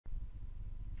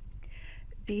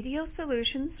Video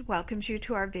Solutions welcomes you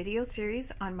to our video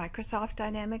series on Microsoft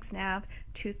Dynamics NAV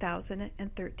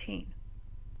 2013.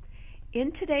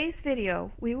 In today's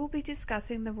video, we will be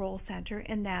discussing the Role Center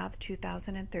in NAV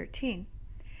 2013.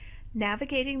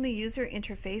 Navigating the user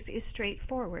interface is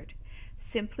straightforward.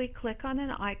 Simply click on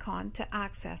an icon to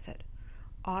access it.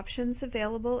 Options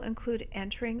available include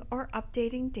entering or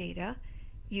updating data,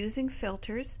 using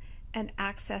filters, and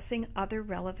accessing other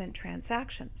relevant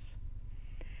transactions.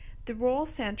 The Role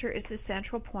Center is the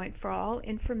central point for all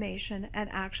information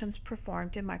and actions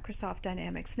performed in Microsoft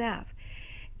Dynamics NAV.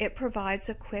 It provides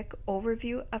a quick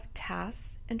overview of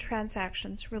tasks and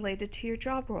transactions related to your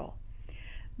job role.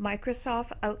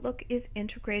 Microsoft Outlook is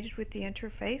integrated with the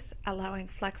interface, allowing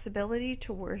flexibility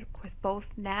to work with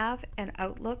both NAV and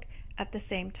Outlook at the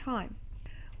same time.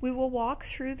 We will walk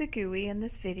through the GUI in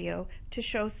this video to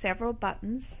show several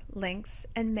buttons, links,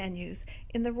 and menus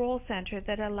in the Role Center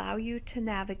that allow you to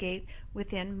navigate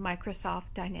within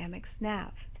Microsoft Dynamics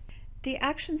NAV. The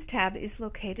Actions tab is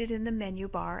located in the menu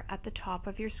bar at the top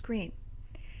of your screen.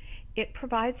 It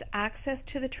provides access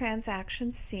to the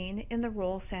transactions seen in the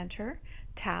Role Center,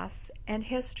 tasks, and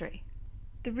history.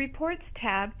 The Reports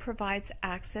tab provides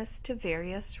access to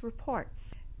various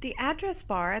reports. The address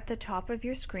bar at the top of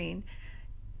your screen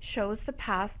shows the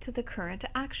path to the current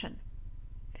action.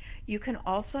 You can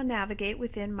also navigate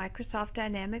within Microsoft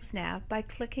Dynamics NAV by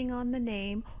clicking on the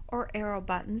name or arrow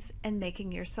buttons and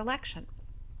making your selection.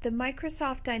 The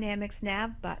Microsoft Dynamics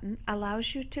NAV button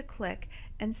allows you to click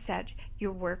and set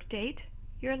your work date,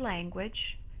 your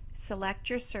language,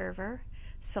 select your server,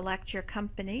 select your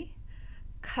company,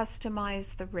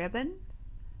 customize the ribbon,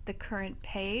 the current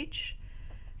page,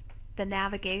 the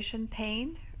navigation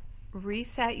pane,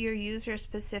 reset your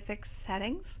user-specific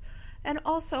settings, and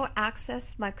also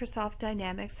access Microsoft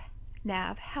Dynamics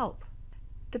NAV Help.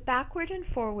 The backward and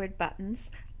forward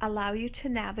buttons allow you to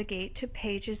navigate to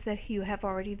pages that you have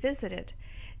already visited.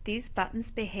 These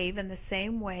buttons behave in the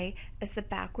same way as the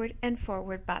backward and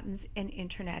forward buttons in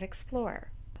Internet Explorer.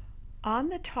 On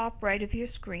the top right of your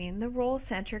screen, the Role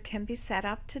Center can be set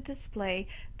up to display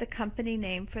the company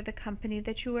name for the company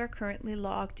that you are currently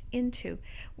logged into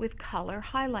with color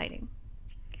highlighting.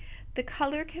 The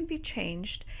color can be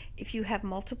changed if you have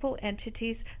multiple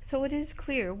entities, so it is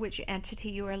clear which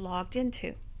entity you are logged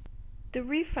into. The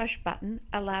Refresh button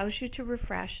allows you to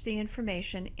refresh the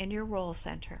information in your Role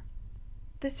Center.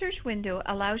 The search window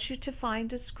allows you to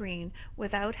find a screen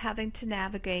without having to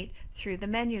navigate through the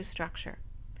menu structure.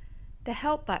 The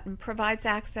Help button provides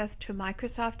access to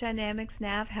Microsoft Dynamics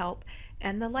NAV Help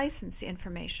and the license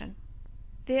information.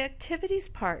 The Activities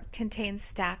part contains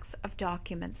stacks of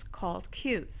documents called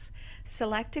queues.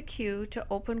 Select a queue to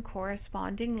open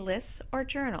corresponding lists or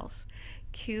journals.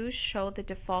 Queues show the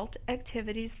default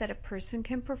activities that a person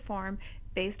can perform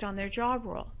based on their job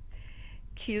role.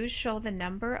 Queues show the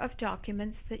number of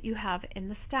documents that you have in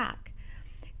the stack.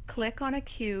 Click on a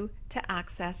queue to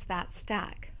access that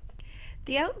stack.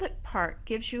 The Outlook part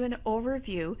gives you an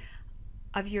overview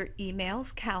of your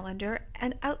emails, calendar,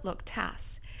 and Outlook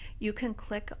tasks. You can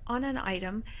click on an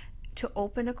item to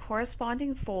open a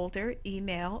corresponding folder,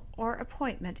 email, or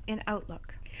appointment in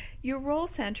Outlook. Your Role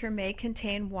Center may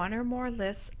contain one or more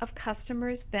lists of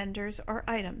customers, vendors, or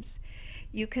items.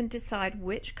 You can decide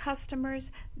which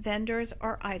customers, vendors,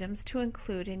 or items to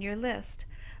include in your list.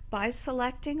 By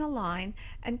selecting a line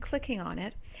and clicking on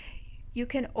it, you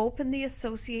can open the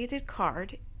associated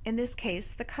card, in this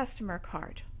case the customer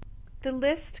card. The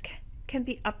list can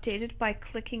be updated by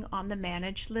clicking on the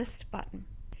Manage List button.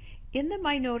 In the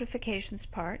My Notifications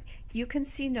part, you can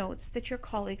see notes that your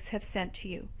colleagues have sent to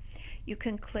you. You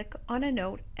can click on a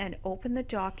note and open the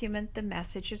document the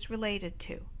message is related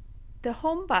to. The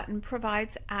Home button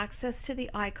provides access to the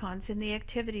icons in the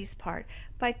Activities part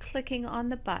by clicking on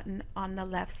the button on the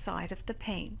left side of the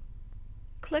pane.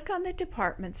 Click on the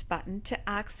Departments button to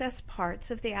access parts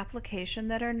of the application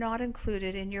that are not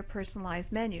included in your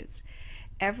personalized menus.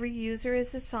 Every user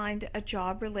is assigned a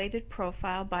job-related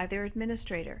profile by their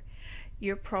administrator.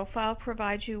 Your profile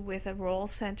provides you with a Role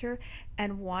Center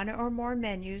and one or more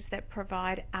menus that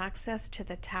provide access to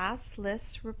the tasks,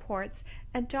 lists, reports,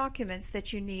 and documents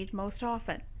that you need most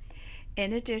often.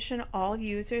 In addition, all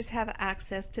users have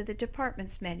access to the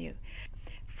Departments menu.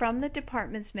 From the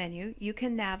Departments menu, you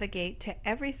can navigate to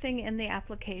everything in the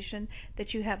application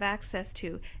that you have access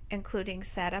to, including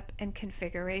setup and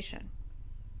configuration.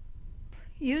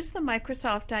 Use the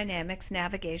Microsoft Dynamics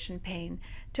navigation pane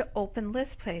to open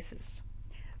list places.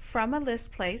 From a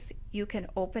list place, you can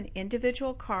open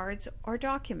individual cards or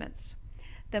documents.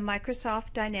 The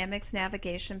Microsoft Dynamics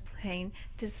navigation pane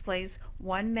displays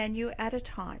one menu at a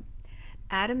time.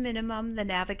 At a minimum, the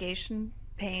navigation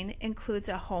pane includes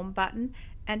a Home button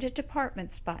and a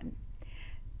Departments button.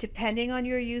 Depending on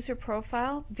your user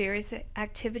profile, various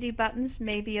activity buttons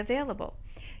may be available.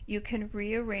 You can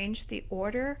rearrange the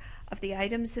order of the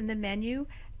items in the menu,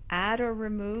 add or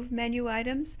remove menu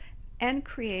items, and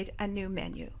create a new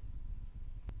menu.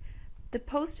 The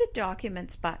Posted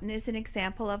Documents button is an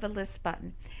example of a list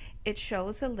button. It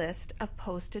shows a list of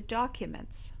posted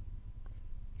documents.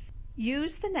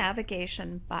 Use the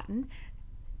Navigation button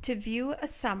to view a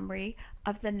summary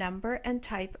of the number and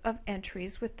type of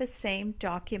entries with the same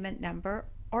document number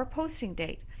or posting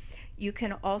date. You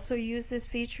can also use this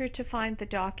feature to find the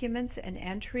documents and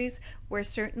entries where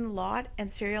certain lot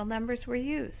and serial numbers were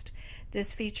used.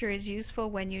 This feature is useful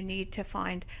when you need to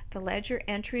find the ledger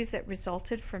entries that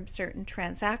resulted from certain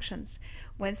transactions.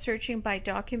 When searching by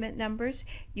document numbers,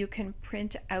 you can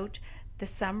print out the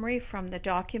summary from the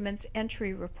document's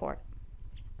entry report.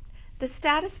 The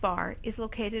status bar is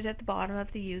located at the bottom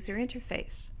of the user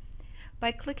interface.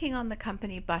 By clicking on the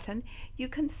Company button, you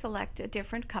can select a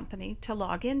different company to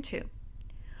log into.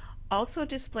 Also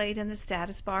displayed in the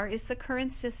status bar is the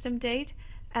current system date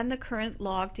and the current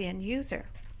logged in user.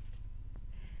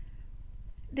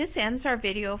 This ends our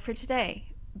video for today.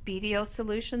 BDO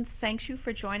Solutions thanks you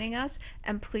for joining us,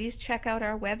 and please check out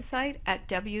our website at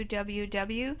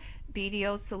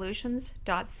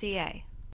www.bdosolutions.ca.